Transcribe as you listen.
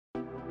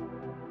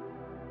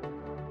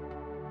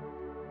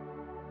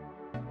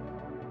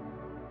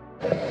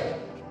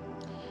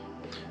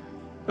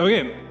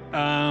Okay,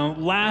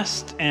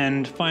 last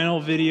and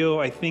final video,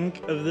 I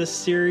think, of this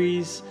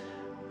series.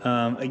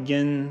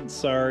 Again,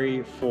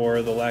 sorry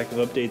for the lack of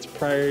updates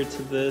prior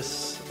to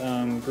this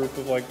group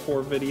of like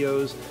 4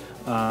 videos,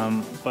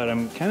 but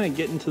I'm kind of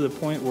getting to the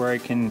point where I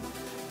can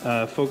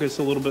focus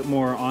a little bit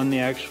more on the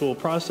actual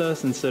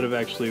process instead of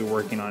actually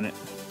working on it.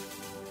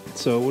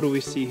 So what do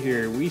we see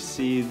here? We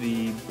see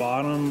the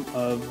bottom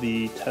of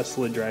the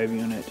Tesla drive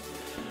unit.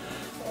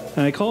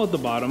 And I call it the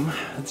bottom.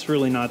 It's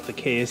really not the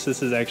case.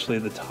 This is actually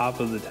the top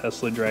of the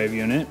Tesla drive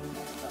unit.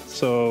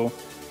 So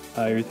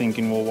you're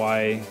thinking, well,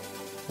 why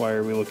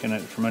are we looking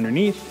at it from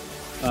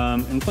underneath?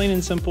 And plain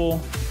and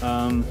simple,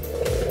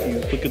 if you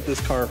look at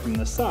this car from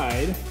the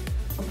side,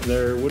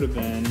 there would have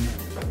been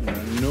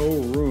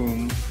no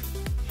room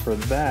for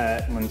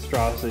that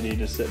monstrosity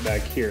to sit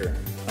back here.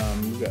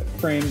 We've got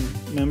frame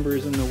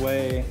members in the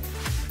way.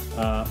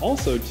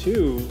 Also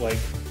too, like,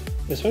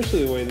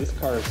 especially the way this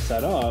car is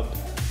set up,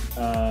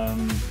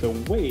 the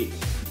weight,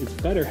 it's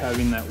better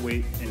having that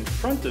weight in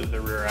front of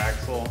the rear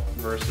axle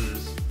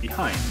versus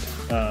behind.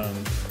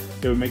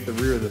 It would make the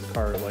rear of this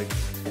car like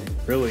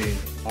really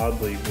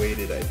oddly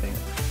weighted, I think.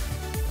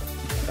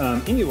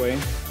 Anyway,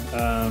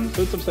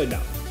 so it's upside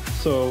down.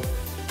 So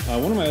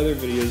one of my other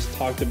videos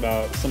talked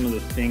about some of the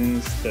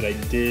things that I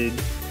did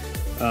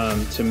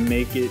to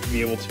make it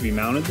be able to be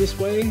mounted this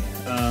way.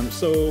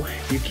 So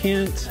you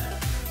can't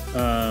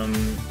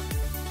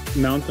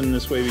mount them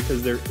this way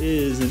because there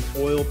is an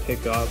oil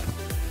pickup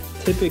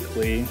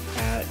typically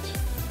at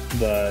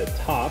the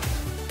top,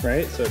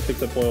 right? So it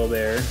picks up oil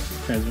there.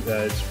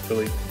 It's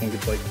really, I think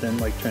it's like thin,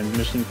 like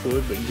transmission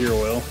fluid, but gear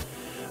oil.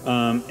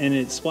 And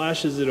it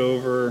splashes it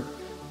over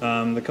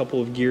the couple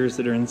of gears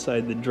that are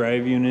inside the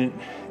drive unit.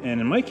 And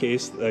in my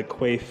case, the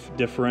quaif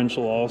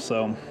differential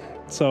also.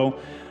 So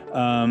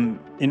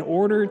in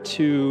order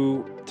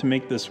to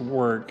make this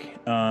work,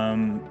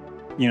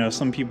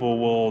 some people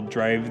will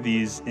drive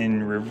these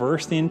in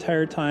reverse the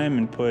entire time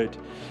and put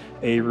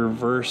a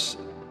reverse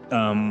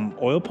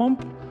oil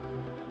pump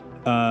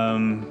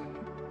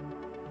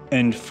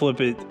and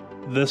flip it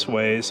this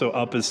way, so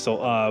up is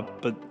still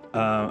up, but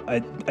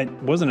I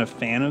wasn't a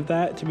fan of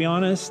that, to be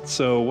honest.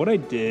 So what I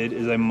did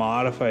is I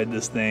modified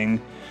this thing.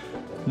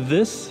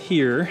 This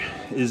here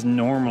is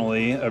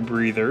normally a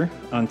breather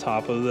on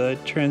top of the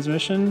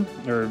transmission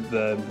or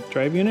the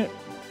drive unit.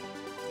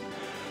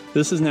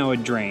 This is now a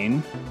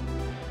drain.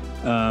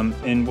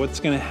 And what's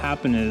going to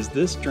happen is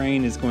this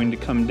drain is going to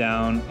come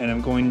down and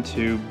I'm going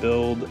to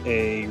build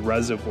a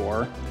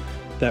reservoir.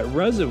 That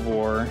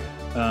reservoir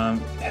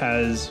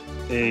has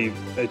a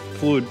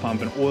fluid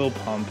pump, an oil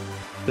pump,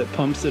 that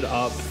pumps it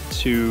up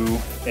to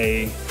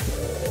a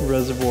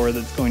reservoir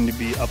that's going to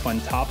be up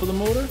on top of the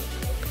motor.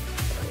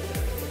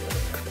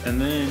 And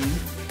then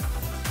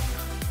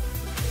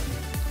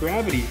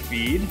gravity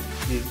feed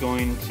is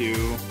going to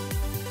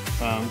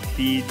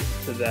feed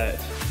to that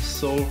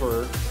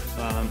silver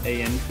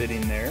AN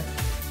fitting there.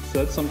 So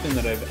that's something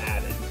that I've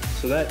added.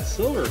 So that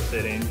silver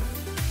fitting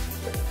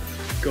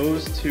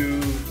goes to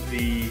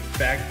the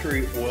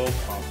factory oil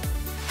pump.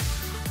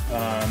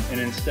 And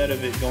instead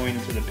of it going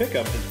to the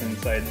pickup that's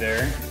inside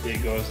there,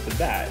 it goes to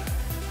that.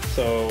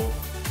 So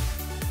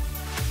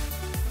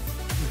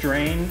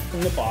drain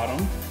from the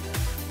bottom,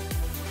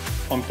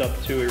 pumped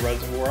up to a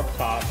reservoir up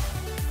top,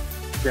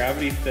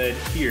 gravity fed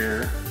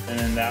here, and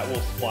then that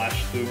will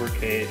splash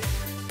lubricate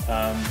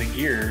the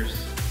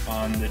gears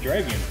on the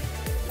drive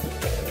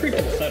unit. Pretty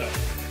cool setup,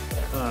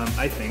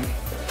 I think.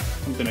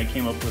 Something I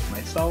came up with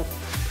myself.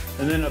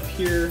 And then up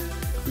here,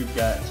 we've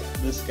got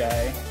this guy.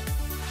 I don't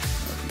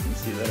know if you can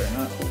see that or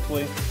not,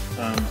 hopefully.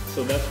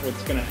 So that's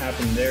what's gonna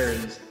happen there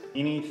is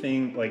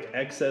anything like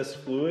excess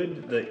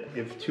fluid that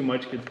if too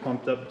much gets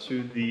pumped up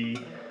to the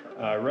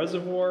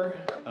reservoir,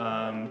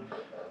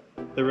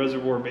 the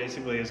reservoir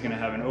basically is gonna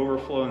have an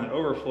overflow, and that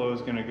overflow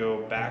is gonna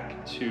go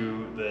back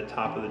to the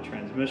top of the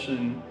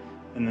transmission,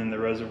 and then the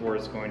reservoir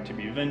is going to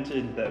be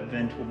vented. That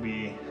vent will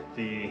be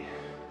the,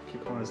 if you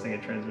call this thing a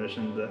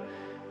transmission, the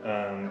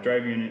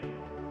drive unit,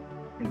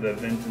 the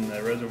vent in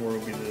the reservoir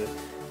will be the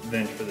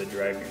vent for the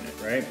drive unit,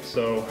 right?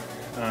 So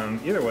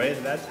either way,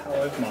 that's how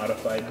I've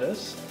modified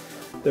this.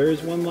 There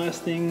is one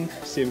last thing.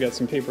 See, I've got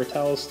some paper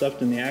towels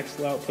stuffed in the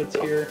axle outputs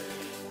here.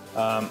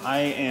 I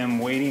am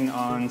waiting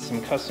on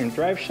some custom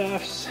drive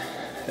shafts.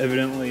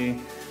 Evidently,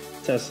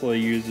 Tesla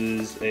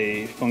uses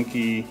a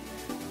funky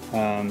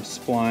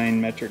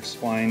spline, metric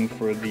spline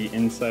for the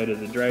inside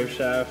of the drive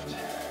shaft,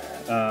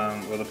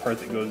 or the part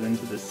that goes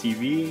into the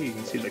CV. You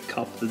can see the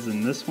cup that's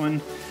in this one.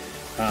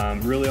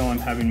 Really all I'm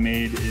having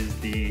made is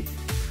the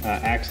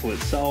axle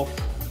itself,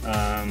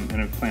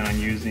 and I plan on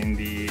using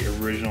the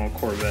original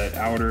Corvette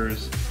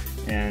outers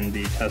and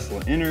the Tesla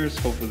inners.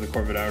 Hopefully the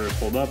Corvette outers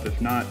hold up. If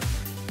not,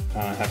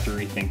 have to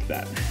rethink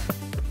that.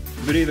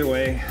 But either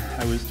way,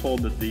 I was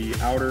told that the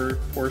outer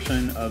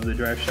portion of the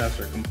drive shafts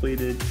are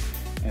completed,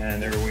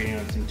 and they were waiting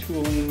on some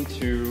tooling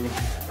to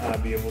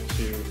be able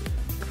to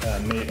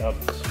mate up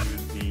to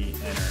the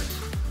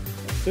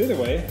inners. So either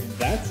way,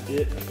 that's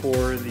it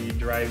for the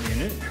drive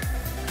unit.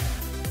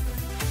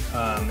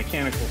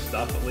 Mechanical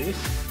stuff at least.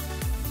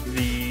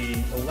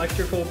 the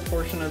electrical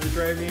portion of the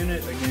drive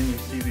unit, again, you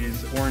see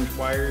these orange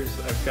wires.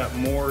 I've got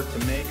more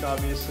to make,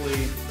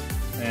 obviously,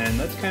 and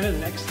that's kind of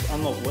next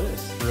on the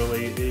list,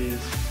 really, is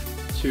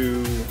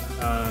to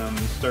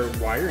start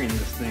wiring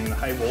this thing, the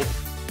high voltage.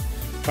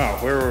 Wow,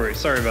 where were we?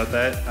 Sorry about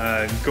that.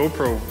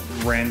 GoPro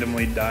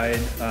randomly died.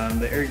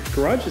 The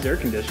garage is air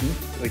conditioned,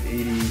 like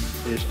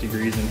 80-ish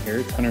degrees in here.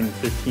 It's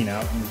 115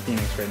 out in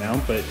Phoenix right now,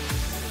 but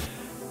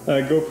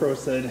GoPro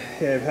said,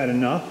 hey, I've had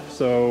enough,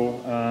 so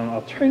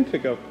I'll try and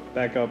pick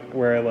back up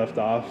where I left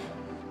off.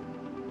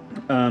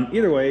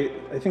 Either way,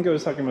 I think I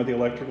was talking about the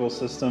electrical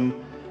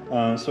system.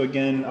 So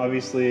again,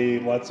 obviously,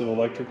 lots of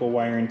electrical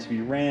wiring to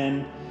be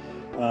ran.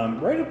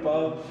 Right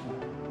above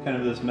kind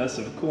of this mess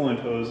of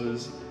coolant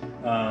hoses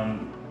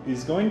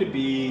is going to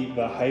be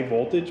the high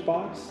voltage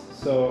box.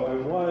 So I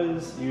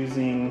was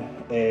using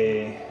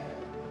a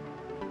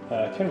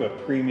kind of a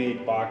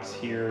pre-made box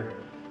here.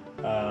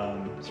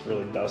 It's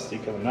really dusty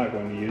because I'm not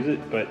going to use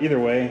it, but either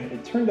way,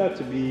 it turned out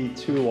to be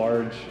too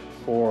large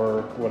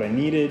for what I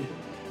needed.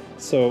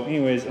 So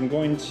anyways, I'm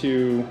going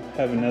to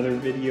have another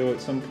video at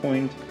some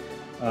point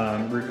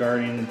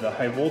regarding the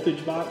high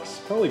voltage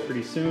box, probably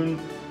pretty soon.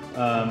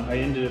 I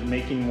ended up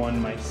making one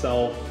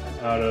myself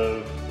out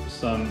of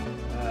some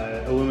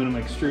aluminum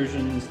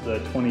extrusions, the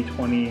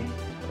 2020,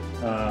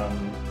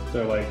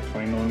 they're like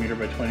 20 millimeter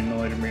by 20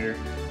 millimeter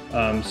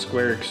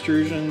square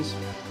extrusions,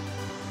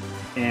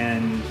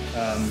 and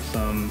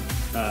some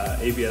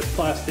ABS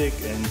plastic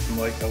and some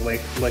like a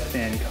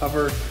Lexan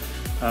cover.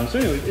 So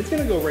anyway, it's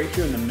gonna go right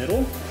here in the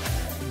middle.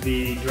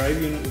 The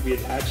drive unit will be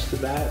attached to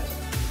that.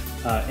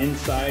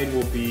 Inside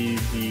will be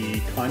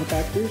the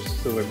contactors,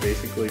 so they're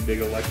basically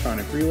big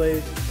electronic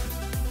relays.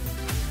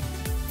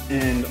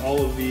 And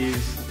all of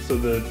these, so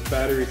the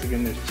batteries,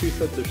 again, there's 2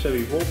 sets of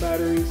Chevy Volt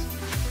batteries.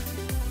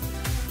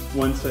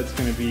 One set's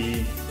gonna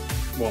be,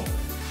 well,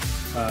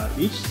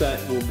 each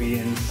set will be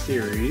in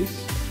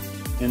series,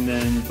 and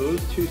then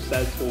those 2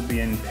 sets will be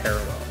in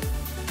parallel.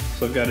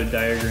 So I've got a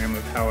diagram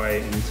of how I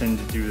intend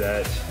to do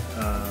that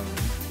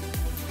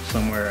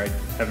somewhere. I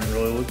haven't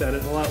really looked at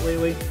it a lot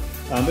lately.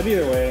 But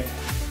either way,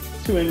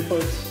 2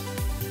 inputs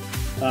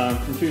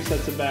from 2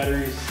 sets of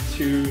batteries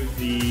to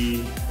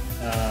the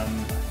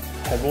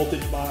high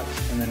voltage box,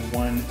 and then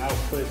 1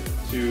 output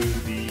to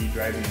the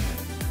drive unit.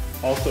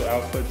 Also,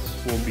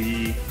 outputs will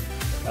be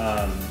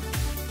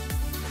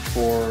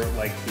for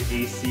like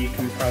the AC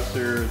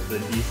compressor, the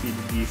DC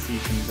to DC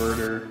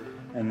converter,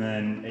 and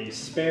then a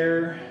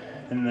spare,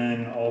 and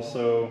then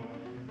also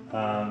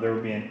there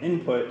will be an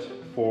input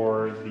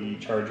for the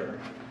charger.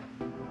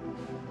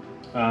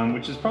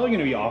 Which is probably going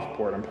to be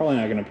off-port. I'm probably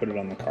not going to put it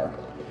on the car.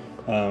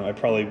 I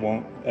probably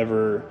won't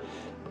ever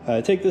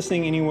take this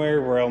thing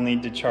anywhere where I'll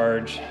need to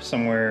charge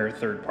somewhere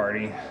third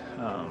party.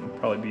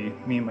 Probably be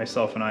me,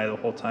 myself, and I the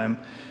whole time.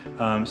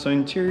 So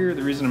interior,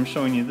 the reason I'm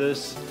showing you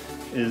this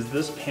is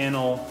this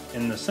panel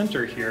in the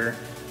center here.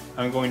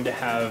 I'm going to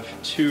have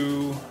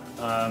 2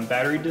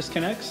 battery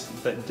disconnects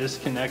that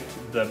disconnect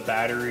the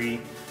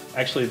battery,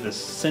 actually the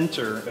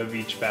center of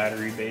each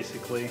battery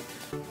basically.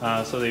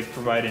 So they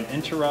provide an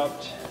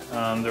interrupt.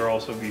 There will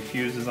also be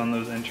fuses on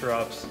those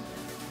interrupts,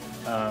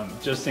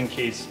 just in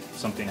case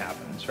something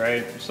happens,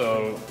 right?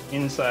 So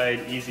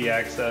inside, easy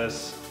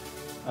access,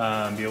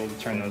 be able to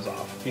turn those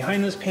off.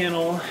 Behind this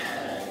panel,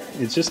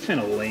 it's just kind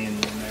of laying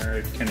in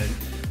there, kind of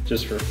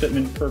just for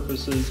fitment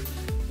purposes,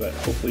 but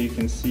hopefully you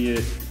can see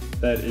it.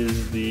 That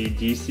is the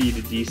DC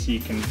to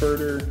DC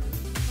converter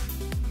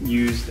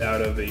used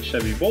out of a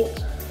Chevy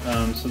Volt.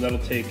 So that'll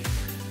take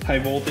high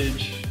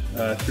voltage,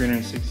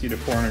 360 to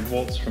 400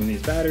 volts from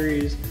these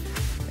batteries,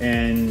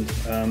 and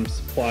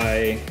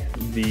supply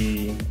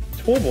the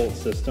 12 volt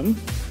system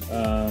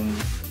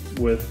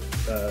with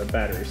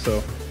batteries.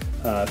 So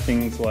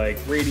things like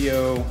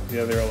radio,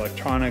 the other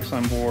electronics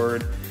on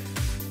board,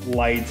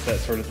 lights, that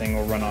sort of thing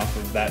will run off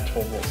of that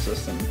 12 volt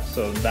system.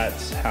 So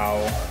that's how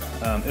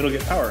it'll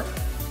get power.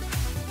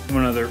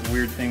 One other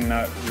weird thing,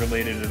 not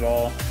related at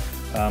all,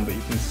 but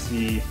you can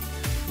see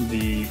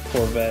the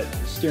Corvette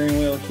steering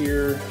wheel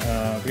here.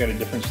 I've got a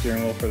different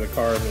steering wheel for the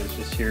car, but it's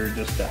just here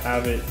just to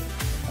have it.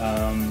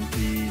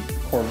 The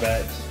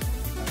Corvette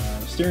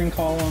steering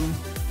column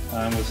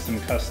with some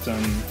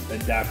custom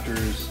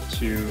adapters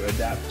to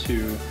adapt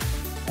to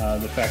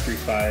the Factory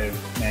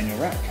 5 manual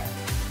rack.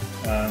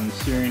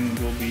 Steering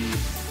will be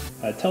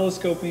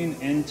telescoping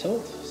and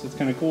tilt, so it's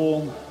kind of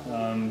cool.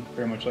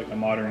 Very much like a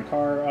modern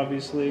car,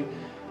 obviously.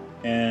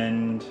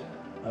 And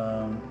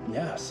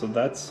yeah, so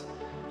that's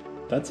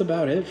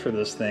about it for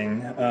this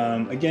thing.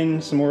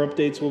 Again, some more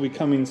updates will be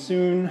coming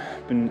soon.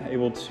 Been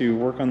able to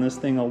work on this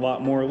thing a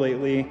lot more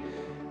lately.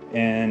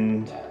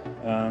 And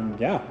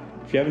yeah,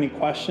 if you have any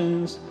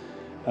questions,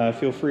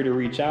 feel free to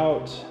reach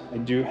out. I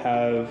do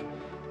have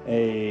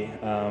a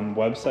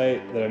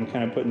website that I'm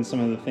kind of putting some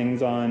of the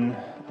things on,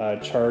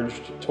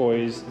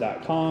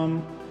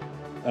 chargedtoys.com.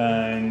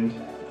 And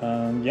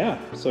yeah,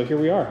 so here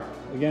we are.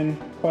 Again,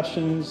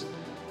 questions,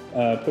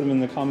 put them in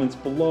the comments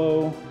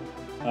below.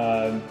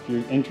 If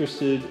you're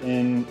interested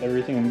in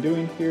everything I'm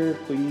doing here,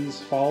 please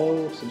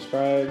follow,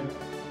 subscribe,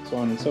 so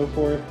on and so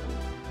forth.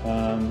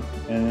 And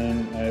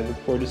then I look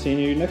forward to seeing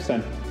you next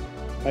time.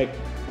 Bye.